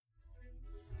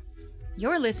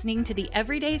You're listening to the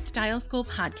Everyday Style School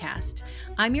podcast.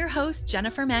 I'm your host,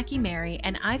 Jennifer Mackey Mary,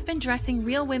 and I've been dressing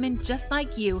real women just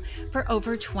like you for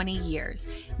over 20 years.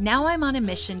 Now I'm on a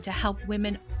mission to help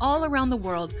women all around the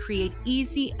world create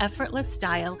easy, effortless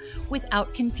style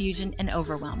without confusion and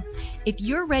overwhelm. If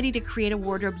you're ready to create a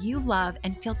wardrobe you love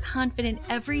and feel confident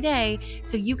every day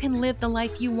so you can live the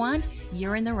life you want,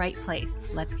 you're in the right place.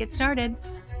 Let's get started.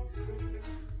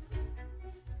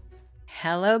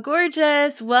 Hello,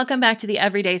 gorgeous. Welcome back to the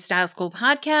Everyday Style School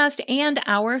podcast and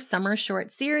our summer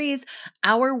short series,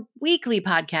 our weekly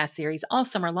podcast series all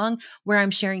summer long, where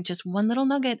I'm sharing just one little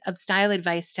nugget of style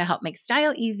advice to help make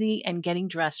style easy and getting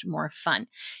dressed more fun.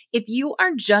 If you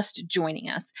are just joining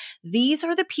us, these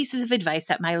are the pieces of advice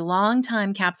that my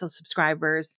longtime capsule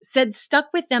subscribers said stuck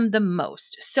with them the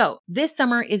most. So this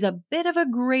summer is a bit of a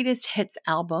greatest hits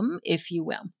album, if you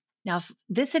will. Now, if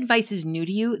this advice is new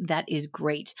to you, that is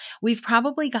great. We've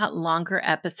probably got longer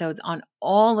episodes on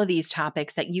all of these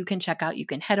topics that you can check out. You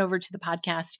can head over to the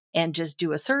podcast and just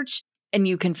do a search and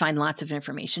you can find lots of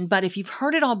information. But if you've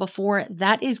heard it all before,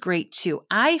 that is great too.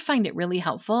 I find it really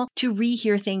helpful to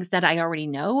rehear things that I already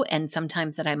know and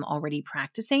sometimes that I'm already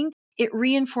practicing. It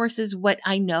reinforces what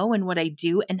I know and what I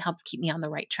do and helps keep me on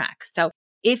the right track. So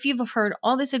if you've heard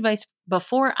all this advice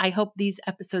before, I hope these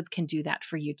episodes can do that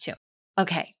for you too.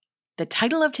 Okay. The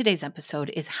title of today's episode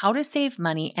is How to Save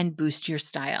Money and Boost Your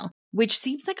Style, which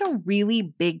seems like a really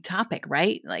big topic,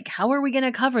 right? Like, how are we going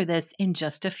to cover this in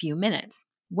just a few minutes?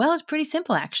 Well, it's pretty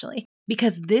simple, actually,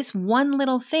 because this one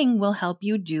little thing will help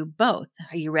you do both.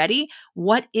 Are you ready?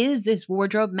 What is this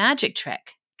wardrobe magic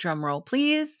trick? Drum roll,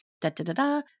 please. Da da da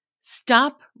da.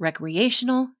 Stop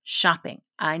recreational shopping.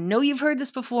 I know you've heard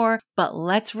this before, but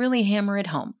let's really hammer it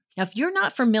home. Now, if you're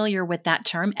not familiar with that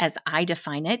term as I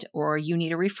define it, or you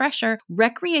need a refresher,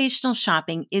 recreational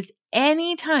shopping is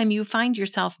any time you find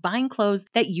yourself buying clothes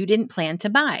that you didn't plan to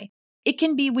buy. It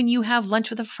can be when you have lunch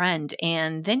with a friend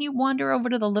and then you wander over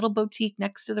to the little boutique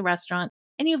next to the restaurant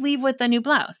and you leave with a new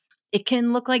blouse. It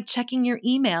can look like checking your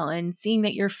email and seeing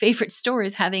that your favorite store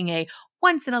is having a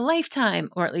once in a lifetime,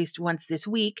 or at least once this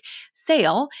week,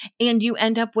 sale, and you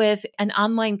end up with an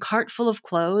online cart full of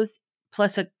clothes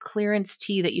plus a clearance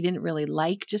tee that you didn't really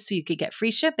like just so you could get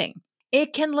free shipping.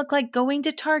 It can look like going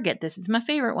to Target, this is my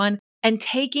favorite one, and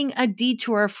taking a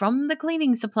detour from the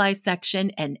cleaning supplies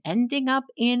section and ending up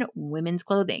in women's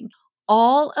clothing.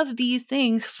 All of these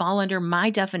things fall under my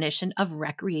definition of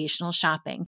recreational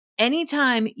shopping.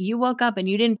 Anytime you woke up and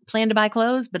you didn't plan to buy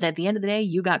clothes, but at the end of the day,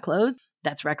 you got clothes,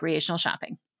 that's recreational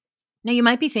shopping. Now, you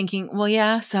might be thinking, well,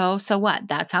 yeah, so what?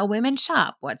 That's how women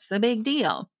shop. What's the big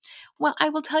deal? Well, I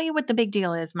will tell you what the big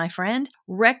deal is, my friend.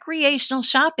 Recreational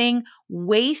shopping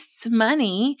wastes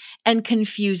money and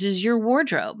confuses your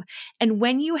wardrobe. And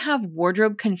when you have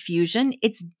wardrobe confusion,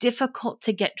 it's difficult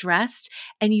to get dressed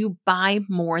and you buy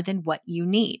more than what you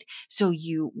need. So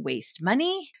you waste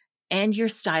money and your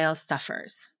style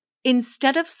suffers.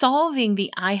 Instead of solving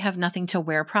the I have nothing to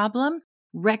wear problem,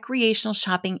 recreational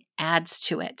shopping adds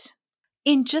to it.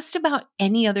 In just about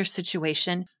any other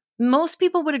situation, most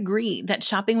people would agree that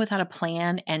shopping without a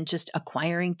plan and just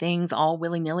acquiring things all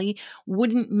willy-nilly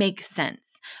wouldn't make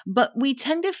sense. But we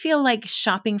tend to feel like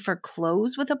shopping for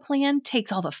clothes with a plan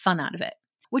takes all the fun out of it,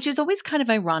 which is always kind of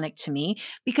ironic to me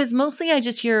because mostly I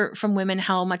just hear from women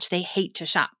how much they hate to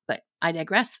shop. But I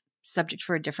digress, subject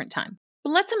for a different time.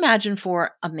 But let's imagine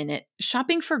for a minute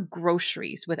shopping for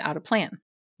groceries without a plan.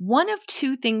 One of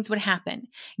two things would happen.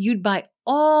 You'd buy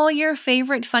all your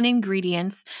favorite fun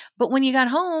ingredients, but when you got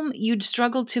home, you'd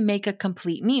struggle to make a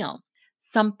complete meal.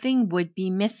 Something would be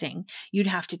missing. You'd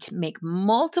have to make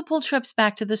multiple trips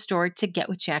back to the store to get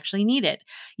what you actually needed.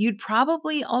 You'd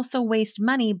probably also waste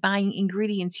money buying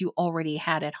ingredients you already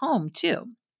had at home, too.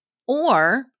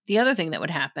 Or the other thing that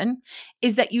would happen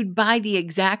is that you'd buy the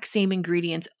exact same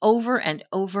ingredients over and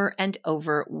over and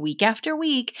over week after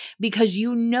week because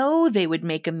you know they would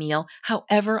make a meal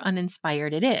however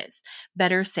uninspired it is.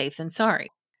 Better safe than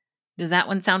sorry. Does that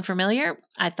one sound familiar?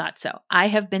 I thought so. I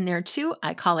have been there too.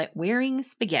 I call it wearing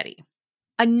spaghetti.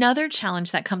 Another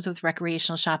challenge that comes with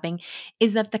recreational shopping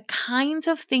is that the kinds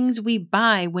of things we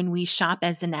buy when we shop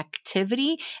as an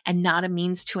activity and not a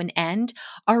means to an end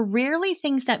are rarely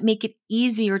things that make it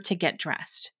easier to get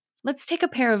dressed. Let's take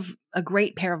a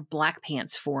great pair of black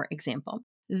pants, for example.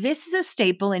 This is a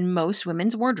staple in most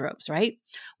women's wardrobes, right?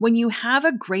 When you have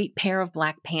a great pair of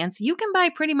black pants, you can buy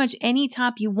pretty much any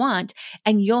top you want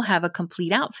and you'll have a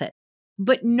complete outfit.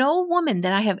 But no woman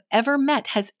that I have ever met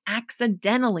has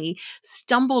accidentally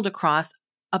stumbled across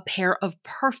a pair of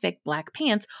perfect black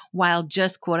pants while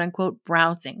just quote unquote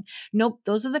browsing. Nope,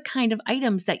 those are the kind of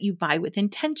items that you buy with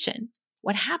intention.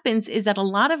 What happens is that a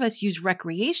lot of us use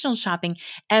recreational shopping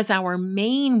as our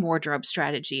main wardrobe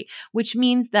strategy, which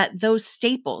means that those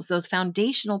staples, those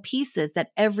foundational pieces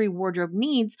that every wardrobe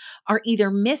needs are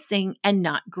either missing and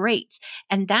not great.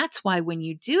 And that's why when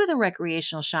you do the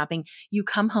recreational shopping, you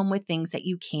come home with things that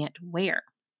you can't wear.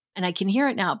 And I can hear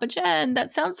it now, but Jen,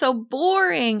 that sounds so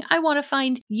boring. I want to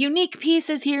find unique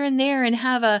pieces here and there and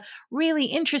have a really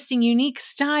interesting, unique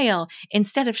style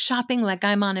instead of shopping like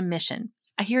I'm on a mission.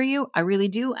 I hear you. I really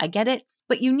do. I get it.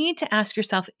 But you need to ask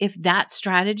yourself if that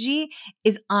strategy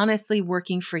is honestly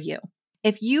working for you.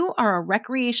 If you are a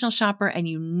recreational shopper and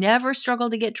you never struggle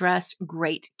to get dressed,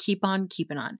 great. Keep on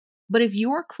keeping on. But if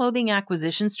your clothing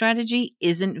acquisition strategy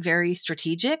isn't very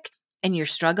strategic and you're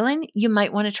struggling, you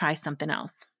might want to try something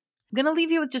else. I'm going to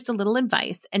leave you with just a little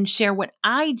advice and share what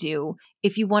I do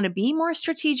if you want to be more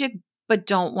strategic but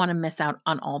don't want to miss out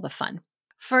on all the fun.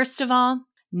 First of all,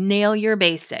 nail your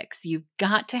basics. You've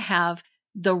got to have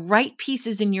the right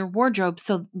pieces in your wardrobe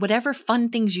so whatever fun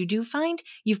things you do find,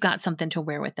 you've got something to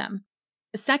wear with them.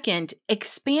 Second,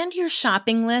 expand your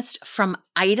shopping list from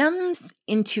items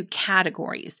into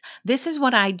categories. This is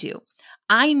what I do.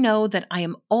 I know that I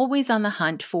am always on the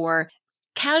hunt for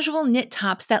casual knit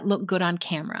tops that look good on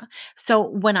camera. So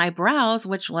when I browse,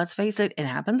 which let's face it, it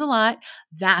happens a lot,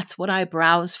 that's what I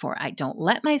browse for. I don't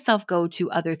let myself go to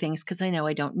other things because I know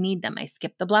I don't need them. I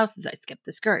skip the blouses, I skip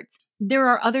the skirts. There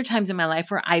are other times in my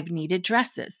life where I've needed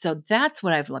dresses. So that's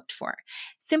what I've looked for.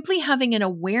 Simply having an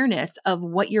awareness of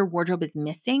what your wardrobe is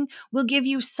missing will give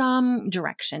you some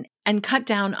direction and cut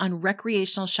down on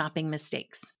recreational shopping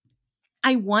mistakes.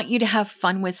 I want you to have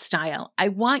fun with style. I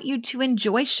want you to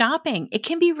enjoy shopping. It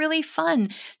can be really fun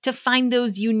to find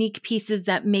those unique pieces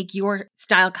that make your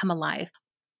style come alive.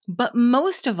 But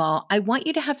most of all, I want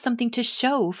you to have something to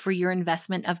show for your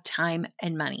investment of time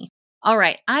and money. All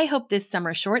right, I hope this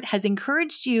summer short has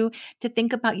encouraged you to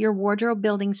think about your wardrobe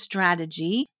building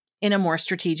strategy in a more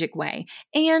strategic way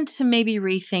and to maybe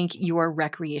rethink your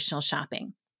recreational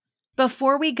shopping.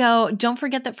 Before we go, don't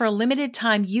forget that for a limited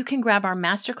time, you can grab our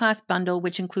masterclass bundle,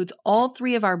 which includes all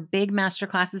 3 of our big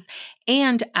masterclasses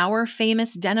and our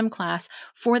famous denim class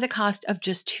for the cost of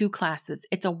just 2 classes.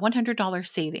 It's a $100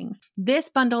 savings. This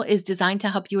bundle is designed to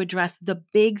help you address the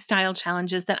big style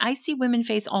challenges that I see women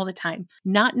face all the time.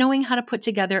 Not knowing how to put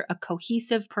together a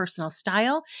cohesive personal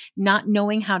style, not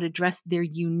knowing how to dress their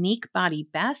unique body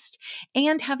best,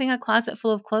 and having a closet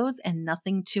full of clothes and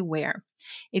nothing to wear.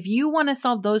 If you want to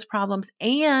solve those problems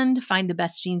and find the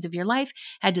best jeans of your life,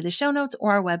 head to the show notes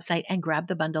or our website and grab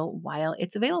the bundle while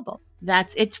it's available.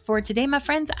 That's it for today, my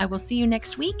friends. I will see you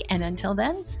next week. And until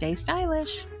then, stay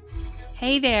stylish.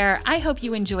 Hey there. I hope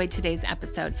you enjoyed today's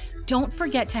episode. Don't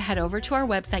forget to head over to our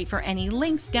website for any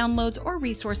links, downloads, or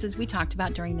resources we talked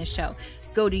about during the show.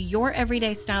 Go to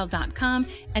youreverydaystyle.com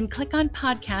and click on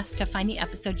podcast to find the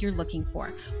episode you're looking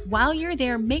for. While you're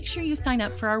there, make sure you sign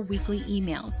up for our weekly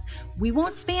emails. We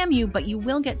won't spam you, but you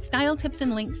will get style tips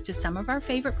and links to some of our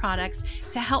favorite products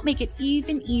to help make it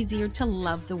even easier to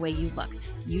love the way you look.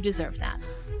 You deserve that.